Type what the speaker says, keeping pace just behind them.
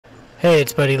Hey,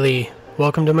 it's Buddy Lee.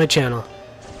 Welcome to my channel.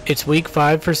 It's week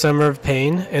 5 for Summer of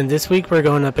Pain, and this week we're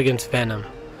going up against Venom.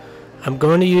 I'm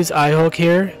going to use Ihulk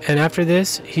here, and after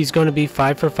this, he's going to be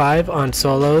 5 for 5 on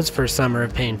solos for Summer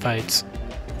of Pain fights.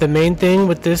 The main thing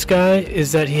with this guy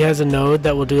is that he has a node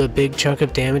that will do a big chunk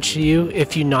of damage to you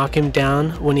if you knock him down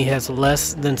when he has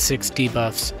less than 6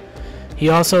 debuffs. He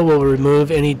also will remove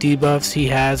any debuffs he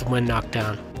has when knocked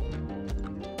down.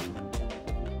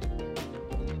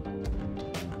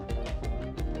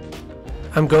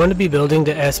 I'm going to be building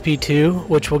to SP2,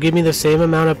 which will give me the same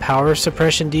amount of power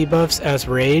suppression debuffs as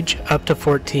Rage, up to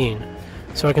 14,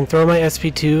 so I can throw my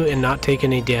SP2 and not take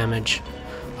any damage.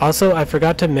 Also, I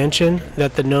forgot to mention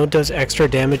that the node does extra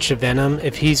damage to Venom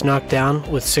if he's knocked down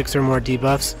with 6 or more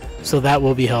debuffs, so that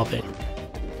will be helping.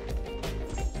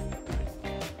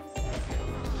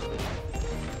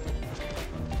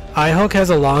 Ihulk has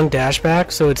a long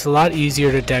dashback, so it's a lot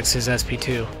easier to dex his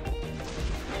SP2.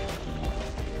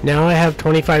 Now I have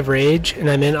 25 rage, and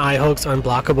I'm in Ihulk's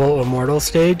unblockable or mortal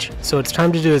stage, so it's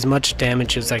time to do as much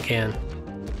damage as I can.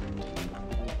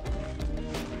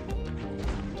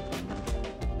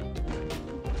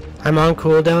 I'm on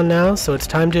cooldown now, so it's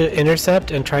time to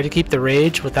intercept and try to keep the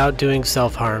rage without doing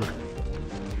self-harm.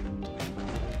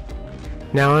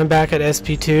 Now I'm back at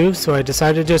SP2, so I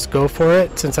decided to just go for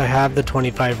it since I have the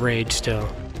 25 rage still.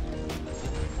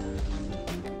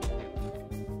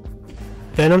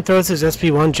 Venom throws his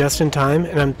SP1 just in time,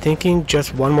 and I'm thinking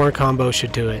just one more combo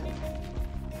should do it.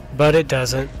 But it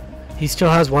doesn't. He still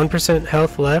has 1%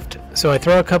 health left, so I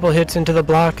throw a couple hits into the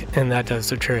block, and that does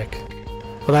the trick.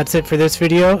 Well, that's it for this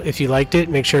video. If you liked it,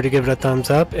 make sure to give it a thumbs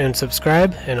up and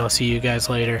subscribe, and I'll see you guys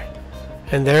later.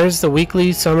 And there's the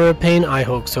weekly Summer of Pain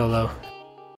Ihulk solo.